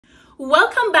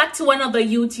Welcome back to another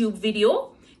YouTube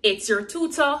video. It's your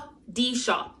tutor,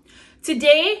 Disha.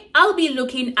 Today, I'll be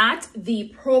looking at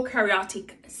the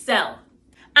prokaryotic cell.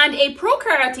 And a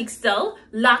prokaryotic cell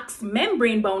lacks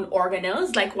membrane-bound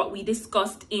organelles like what we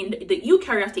discussed in the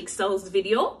eukaryotic cells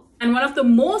video. And one of the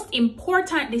most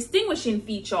important distinguishing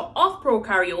features of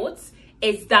prokaryotes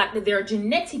is that their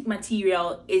genetic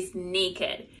material is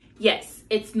naked. Yes,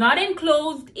 it's not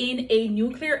enclosed in a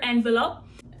nuclear envelope,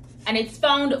 and it's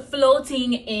found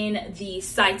floating in the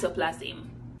cytoplasm.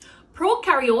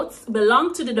 Prokaryotes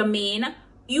belong to the domain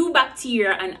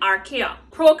Eubacteria and Archaea.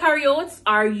 Prokaryotes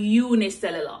are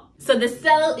unicellular. So the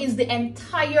cell is the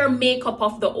entire makeup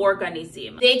of the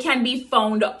organism. They can be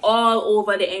found all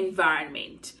over the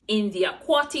environment. In the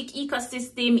aquatic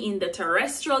ecosystem, in the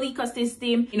terrestrial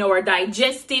ecosystem, in our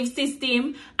digestive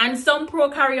system, and some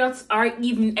prokaryotes are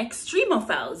even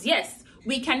extremophiles. Yes,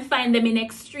 we can find them in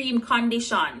extreme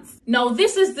conditions. Now,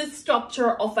 this is the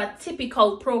structure of a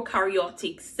typical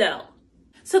prokaryotic cell.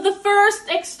 So the first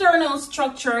external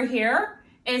structure here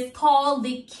is called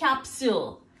the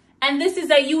capsule. And this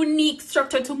is a unique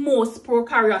structure to most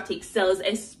prokaryotic cells,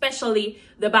 especially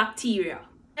the bacteria.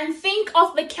 And think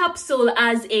of the capsule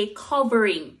as a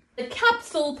covering. The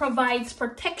capsule provides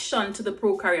protection to the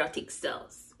prokaryotic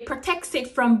cells. It protects it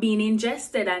from being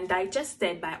ingested and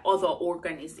digested by other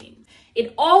organisms.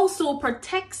 It also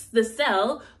protects the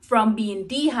cell from being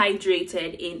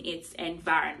dehydrated in its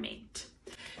environment.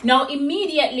 Now,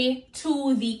 immediately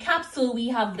to the capsule, we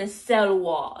have the cell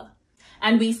wall.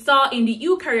 And we saw in the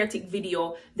eukaryotic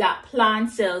video that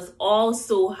plant cells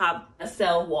also have a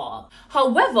cell wall.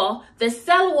 However, the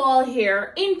cell wall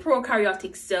here in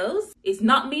prokaryotic cells is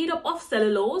not made up of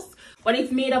cellulose, but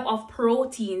it's made up of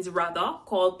proteins rather,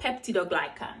 called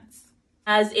peptidoglycans.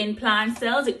 As in plant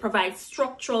cells, it provides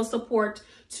structural support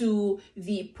to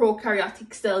the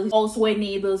prokaryotic cells. It also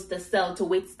enables the cell to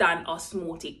withstand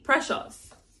osmotic pressures.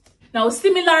 Now,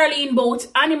 similarly in both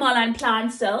animal and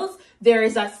plant cells, there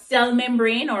is a cell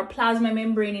membrane or plasma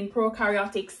membrane in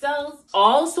prokaryotic cells,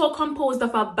 also composed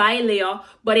of a bilayer,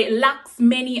 but it lacks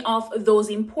many of those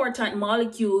important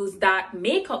molecules that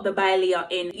make up the bilayer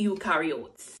in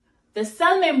eukaryotes. The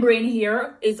cell membrane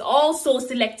here is also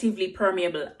selectively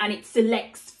permeable, and it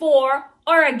selects for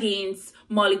or against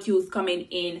molecules coming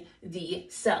in the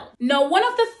cell. Now, one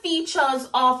of the features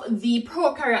of the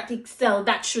prokaryotic cell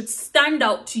that should stand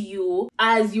out to you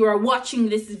as you are watching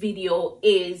this video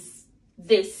is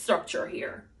this structure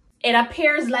here. It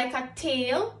appears like a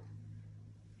tail.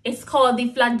 It's called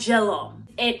the flagellum.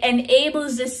 It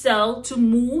enables the cell to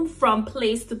move from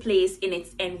place to place in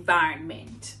its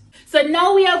environment. So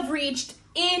now we have reached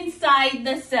inside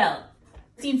the cell.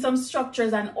 Seen some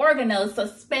structures and organelles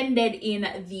suspended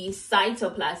in the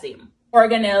cytoplasm.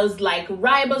 Organelles like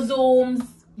ribosomes,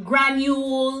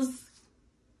 granules,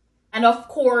 and of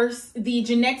course the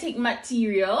genetic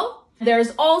material.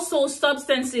 There's also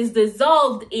substances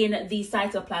dissolved in the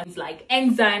cytoplasm like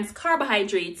enzymes,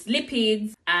 carbohydrates,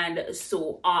 lipids, and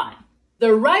so on. The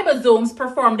ribosomes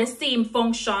perform the same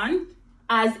function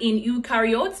as in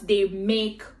eukaryotes. They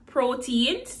make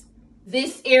proteins.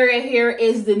 This area here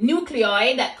is the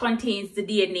nucleoid that contains the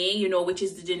DNA, which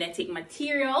is the genetic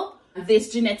material.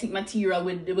 This genetic material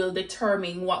will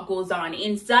determine what goes on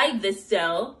inside the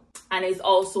cell and is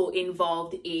also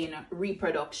involved in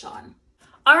reproduction.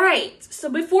 All right, so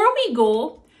before we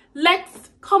go, let's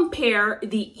compare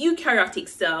the eukaryotic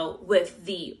cell with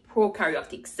the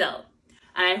prokaryotic cell.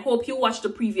 And I hope you watched the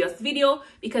previous video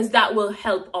because that will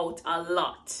help out a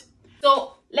lot.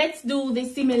 So let's do the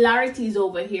similarities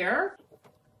over here.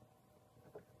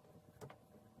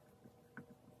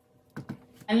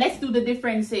 And let's do the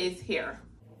differences here.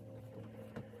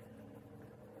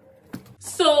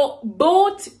 So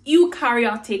both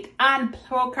eukaryotic and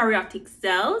prokaryotic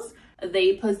cells,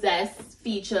 they possess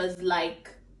features like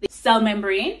the cell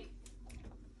membrane,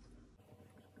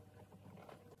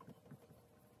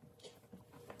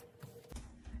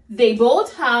 they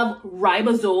both have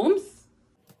ribosomes,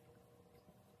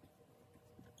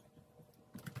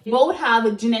 they both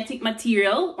have genetic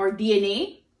material or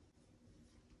DNA,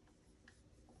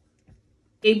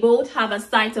 they both have a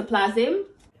cytoplasm,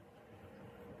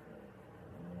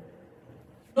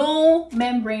 no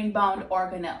membrane-bound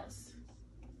organelles.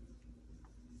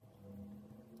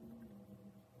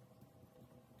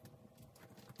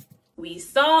 We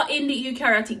saw in the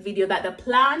eukaryotic video that the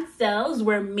plant cells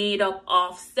were made up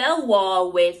of cell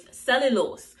wall with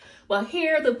cellulose. Well,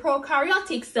 here the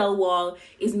prokaryotic cell wall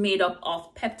is made up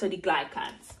of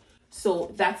peptidoglycans.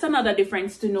 So that's another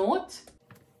difference to note.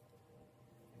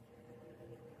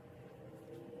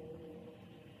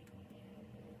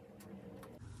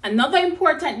 Another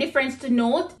important difference to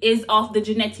note is of the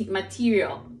genetic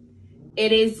material.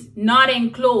 It is not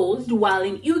enclosed, while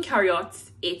in eukaryotes,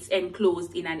 it's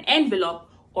enclosed in an envelope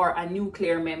or a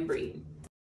nuclear membrane.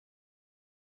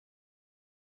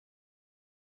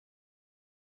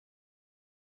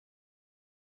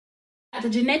 The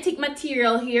genetic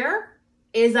material here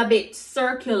is a bit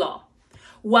circular,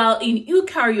 while in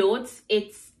eukaryotes,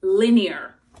 it's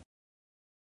linear.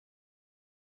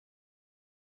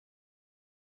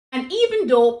 And even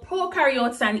though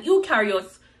prokaryotes and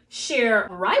eukaryotes share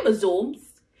ribosomes,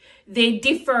 they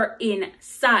differ in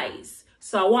size.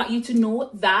 So I want you to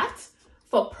note that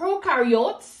for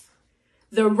prokaryotes,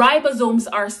 the ribosomes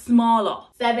are smaller,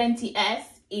 70S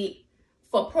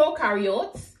for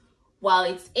prokaryotes, while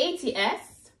it's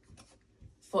 80S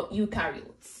for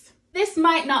eukaryotes. This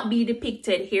might not be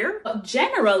depicted here, but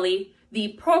generally,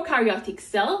 the prokaryotic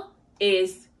cell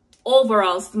is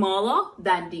overall smaller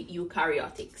than the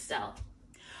eukaryotic cell.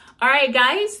 All right,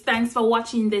 guys, thanks for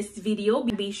watching this video.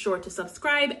 Be sure to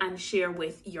subscribe and share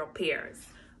with your peers.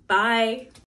 Bye.